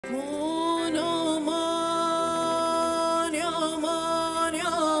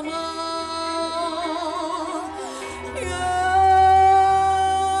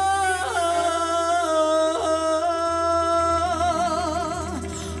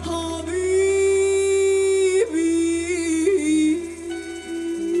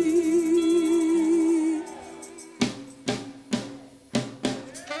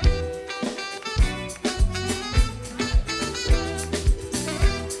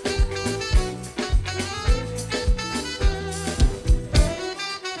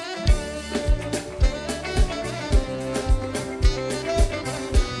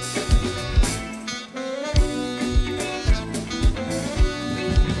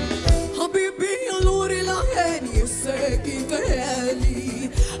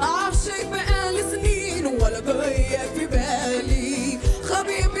عاشق بقالي سنين ولا جايك في بالي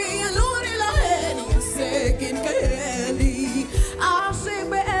حبيبي يا نور العين يا ساكن كيالي عاشق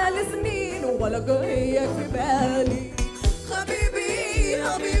بقالي سنين ولا جايك في بالي حبيبي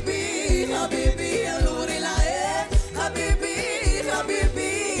حبيبي حبيبي يا نور العين حبيبي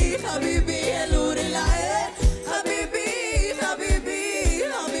حبيبي حبيبي يا نور العين حبيبي حبيبي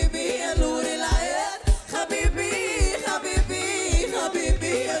حبيبي يا نور العين حبيبي حبيبي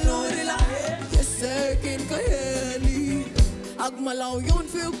حبيبي يا نور العين يا ساكن كيالي أجمل عيون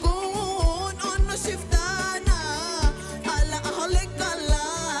في الكون أنا شفتانا على أهلك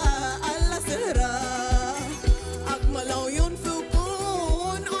على سهرة أجمل عيون في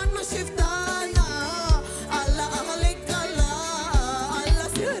الكون أنا شفتانا على أهلك على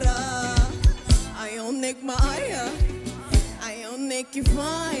سهرة عيونك معايا عيونك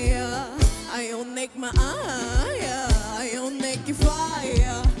كفاية عيونك معايا عيونك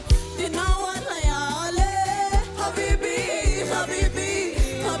كفاية تنور ليالي حبيبي حبيبي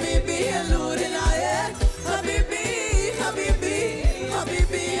حبيبي يا نور العين حبيبي حبيبي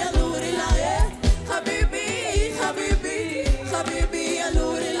حبيبي يا نور العين حبيبي حبيبي حبيبي يا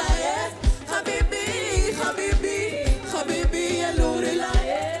نور العين حبيبي حبيبي حبيبي يا نور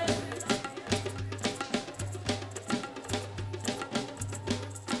العين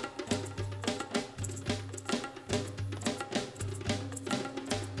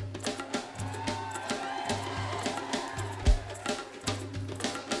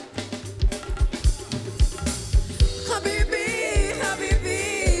حبيبي حبيبي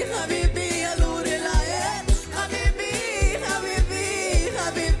حبيبي يا نور العين حبيبي حبيبي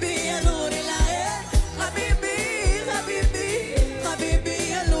حبيبي يا نور العين حبيبي حبيبي حبيبي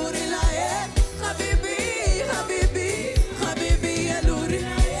يا نور العين حبيبي حبيبي حبيبي يا نور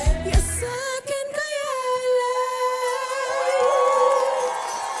العين يا ساكن كيالي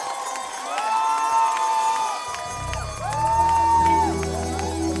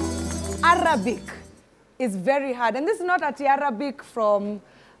Arabic is very hard. And this is not a Arabic from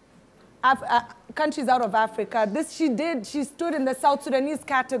countries out of Africa. This she stood in the South Sudanese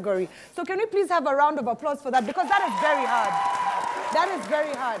category. So can we please have a round of applause for that? Because that is very hard. That is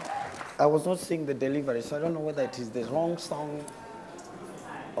very hard. I was not seeing the delivery, so I don't know whether it is the wrong song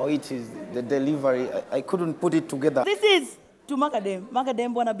or it is the delivery. I couldn't put it together. This is to Makadem.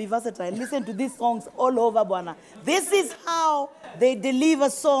 Makadem, Bwana, be versatile. Listen to these songs all over, Bwana. This is how they deliver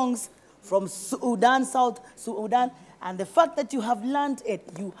songs from Sudan, South Sudan. And the fact that you have learned it,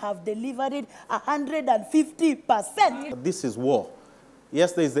 you have delivered it 150%. This is war.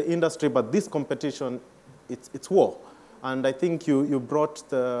 Yes, there is the industry, but this competition, it's war. And I think you brought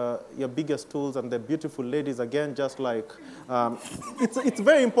your biggest tools and the beautiful ladies again, just like, it's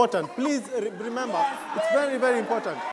very important. Please remember, it's very, very important.